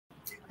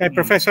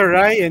Professor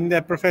Rye and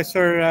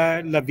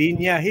Professor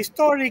Lavinia,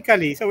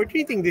 historically, so we're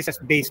treating this as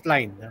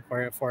baseline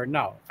for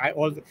now.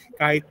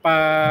 Kahit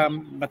pa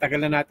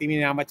matagal na natin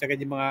minamatyagan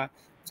yung mga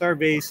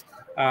surveys,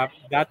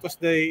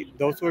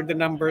 those were the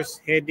numbers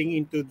heading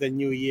into the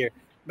new year.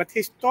 But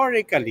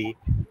historically,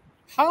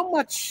 how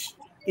much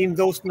in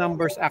those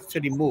numbers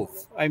actually move?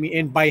 I mean,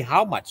 and by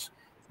how much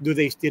do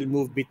they still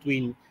move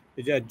between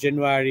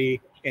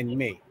January and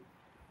May?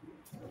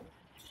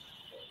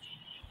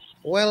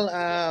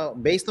 Well,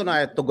 based on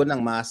our Tugon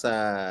ng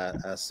Masa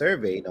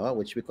survey,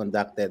 which we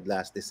conducted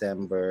last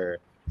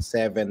December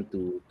 7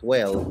 to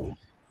 12,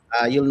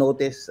 you'll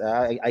notice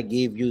I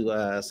gave you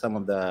some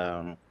of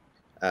the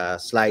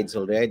slides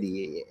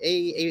already.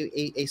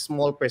 A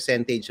small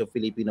percentage of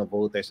Filipino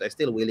voters are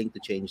still willing to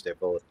change their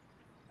vote.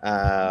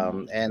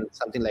 And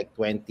something like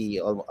 20,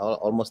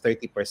 almost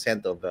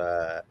 30% of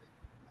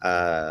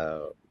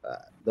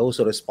those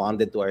who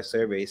responded to our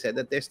survey said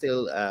that they're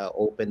still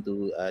open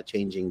to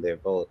changing their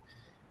vote.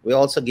 We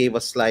also gave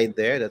a slide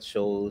there that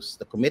shows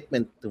the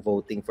commitment to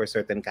voting for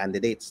certain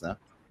candidates. No?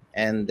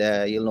 And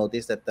you'll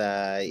notice that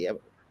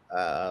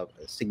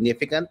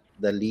significant,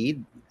 the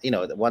lead,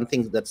 the one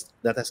thing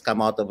that has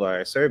come out of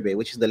our survey,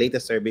 which is the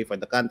latest survey for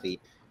the country.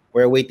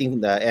 We're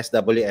waiting the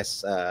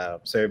SWS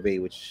survey,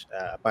 which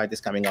apparently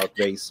is coming out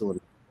very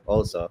soon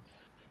also.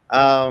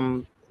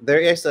 There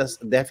is a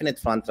definite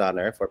front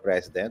runner for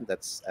president.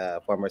 That's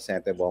former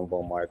Senator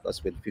Bongbong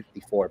Marcos with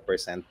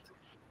 54%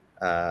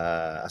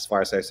 as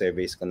far as our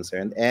survey is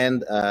concerned,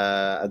 and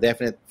a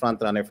definite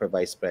front runner for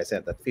vice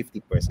president at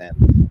 50%.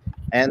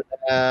 And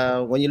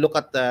when you look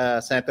at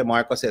Senator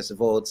Marcos's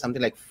vote,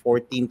 something like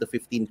 14 to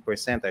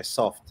 15% are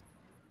soft.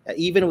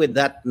 Even with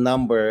that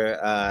number,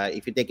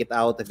 if you take it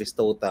out of his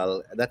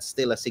total, that's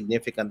still a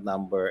significant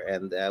number,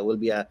 and will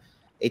be a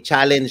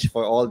challenge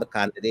for all the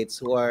candidates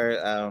who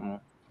are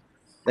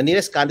the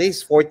nearest candidate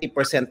is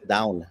 40%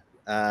 down.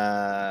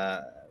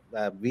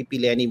 VP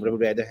Lenny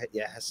Robredo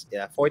has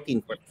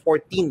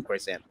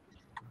 14%,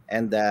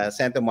 and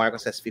Senator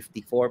Marcos has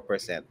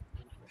 54%.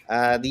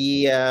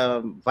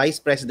 The vice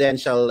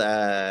presidential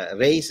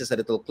race is a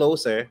little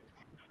closer.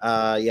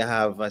 You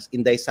have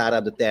Inday Sara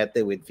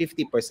Duterte with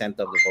 50%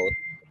 of the vote,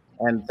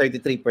 and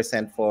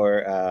 33%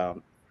 for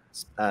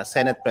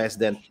Senate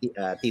President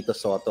Tito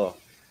Soto.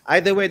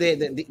 Either way,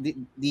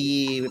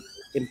 the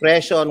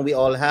impression we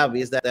all have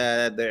is that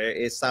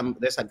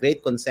there's a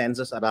great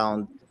consensus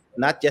around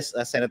not just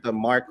Senator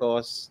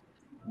Marcos,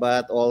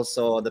 but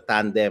also the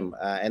tandem,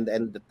 and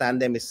the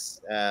tandem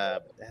is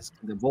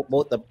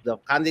both the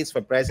candidates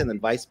for president and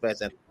vice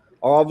president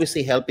are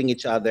obviously helping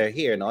each other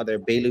here. Their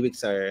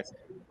bailiwicks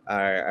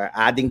are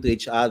adding to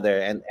each other,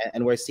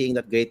 and we're seeing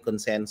that great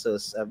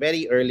consensus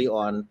very early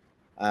on,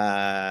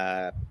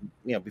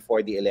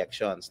 before the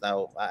elections.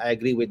 Now, I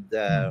agree with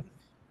Prof.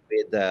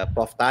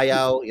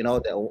 Tayao.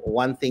 The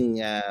one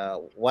thing,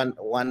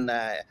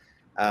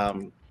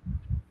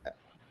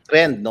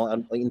 trend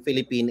in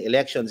Philippine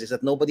elections is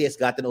that nobody has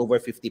gotten over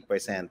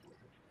 50%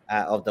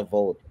 of the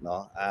vote.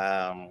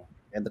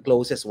 And the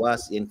closest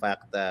was, in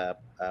fact,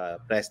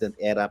 President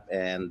Erap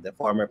and the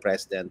former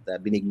President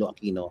Benigno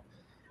Aquino.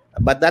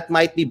 But that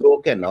might be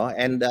broken.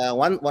 And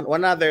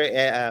one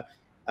other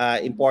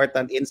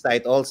important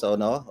insight also,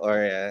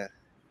 or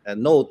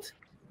note,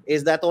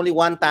 is that only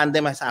one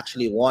tandem has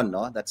actually won.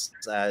 That's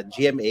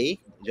GMA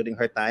during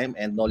her time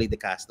and Noli De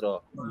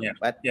Castro. Yeah.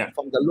 But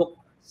from the look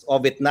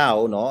of it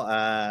now,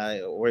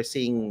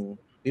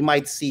 we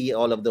might see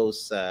all of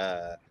those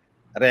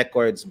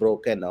records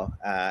broken.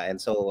 And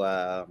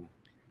so,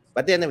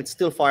 but then it's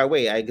still far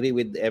away. I agree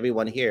with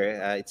everyone here.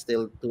 It's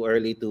still too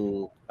early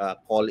to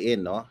call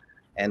in,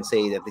 and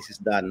say that this is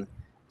done.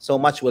 So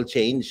much will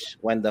change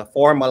when the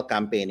formal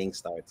campaigning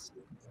starts.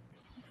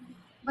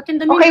 But in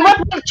the meantime, what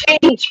will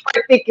change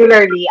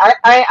particularly?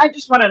 I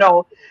just want to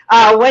know,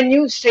 when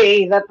you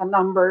say that the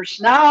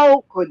numbers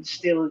now could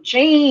still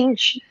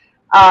change,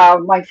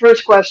 my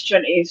first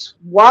question is,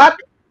 what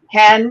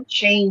can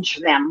change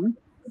them,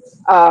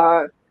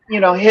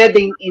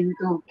 heading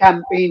into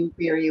campaign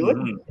period?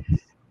 Mm-hmm.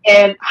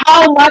 And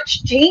how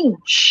much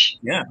change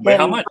can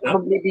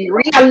probably be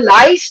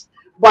realized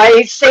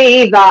by,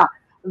 say, the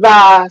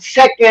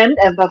second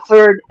and the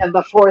third and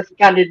the fourth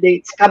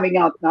candidates coming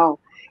out now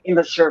in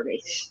the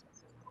surveys?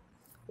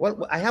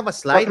 Well, I have a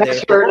slide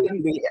there. Go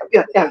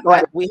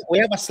ahead. We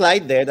have a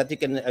slide there that we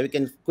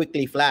can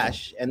quickly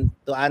flash and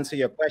to answer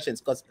your questions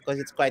because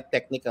it's quite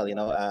technical,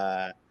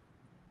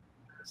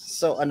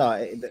 So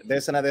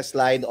there's another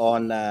slide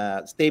on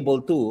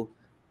Table 2,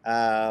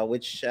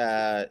 which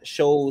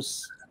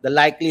shows the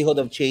likelihood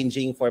of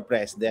changing for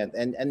president,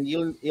 and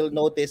you'll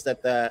notice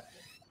that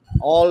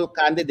all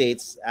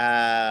candidates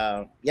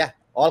have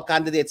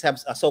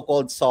a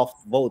so-called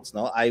soft votes.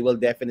 I will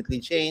definitely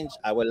change.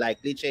 I will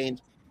likely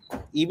change.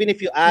 Even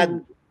if you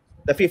add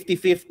the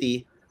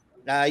 50-50,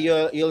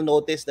 you'll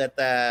notice that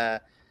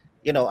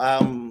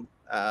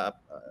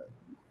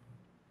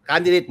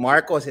candidate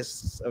Marcos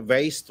is a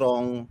very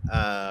strong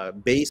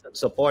base of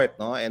support,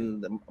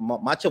 and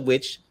much of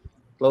which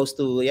close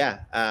to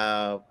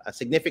a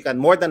significant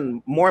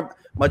more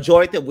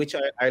majority of which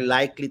are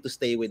likely to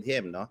stay with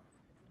him, no.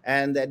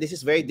 And this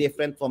is very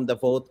different from the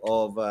vote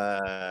of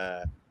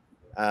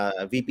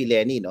VP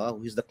Lenny, no,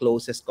 who's the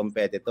closest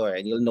competitor.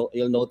 And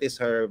you'll notice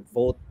her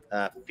vote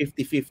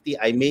 50-50,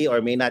 I may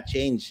or may not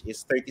change,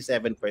 is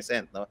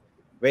 37%, no,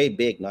 very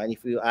big, no. And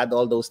if you add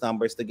all those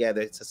numbers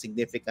together, it's a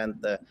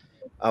significant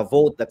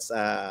vote that's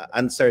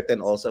uncertain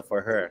also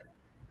for her.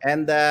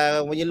 And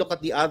when you look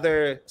at the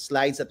other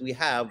slides that we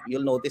have,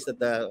 you'll notice that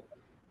the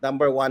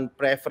number one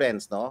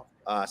preference, no,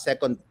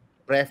 second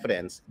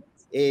preference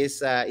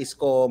is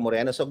Isko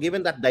Moreno. So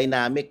given that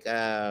dynamic,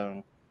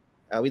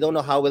 we don't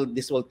know how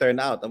this will turn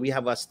out. We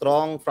have a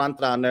strong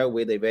front runner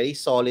with a very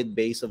solid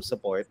base of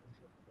support.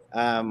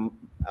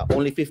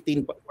 Only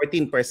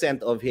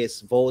 14% of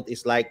his vote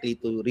is likely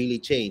to really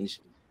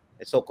change,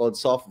 so-called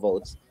soft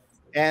votes.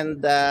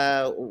 And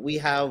we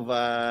have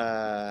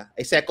a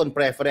second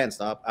preference,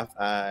 no?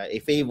 A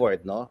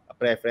favored, no, a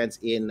preference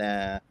in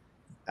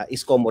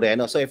Isko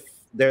Moreno. So if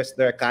there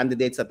are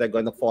candidates that are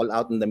going to fall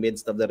out in the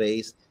midst of the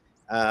race,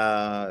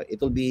 it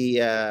will be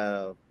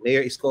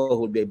Mayor Isko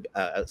who will be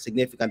a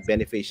significant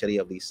beneficiary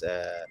of this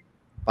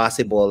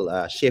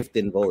possible shift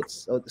in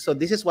votes. So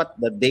this is what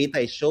the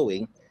data is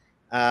showing.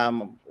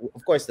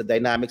 Of course, the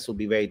dynamics will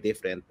be very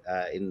different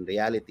in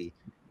reality.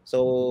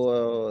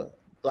 So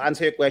to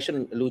answer your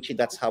question, Luchi,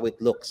 that's how it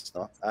looks.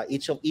 No?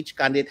 Each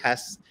candidate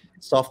has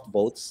soft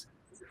votes,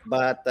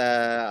 but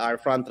our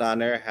front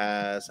runner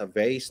has a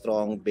very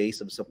strong base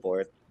of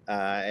support,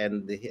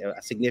 and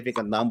a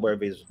significant number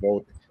of his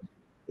vote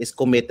is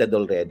committed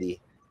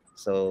already.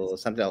 So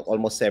something like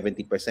almost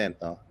 70%.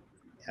 No?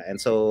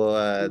 And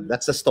so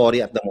that's the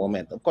story at the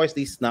moment. Of course,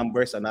 these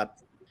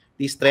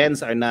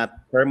trends are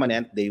not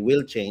permanent. They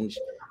will change.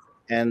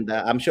 And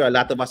I'm sure a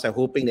lot of us are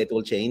hoping that it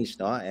will change.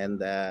 No?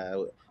 And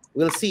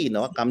we'll see,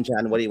 no, come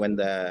January when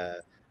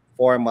the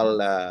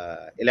formal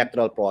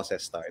electoral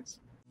process starts.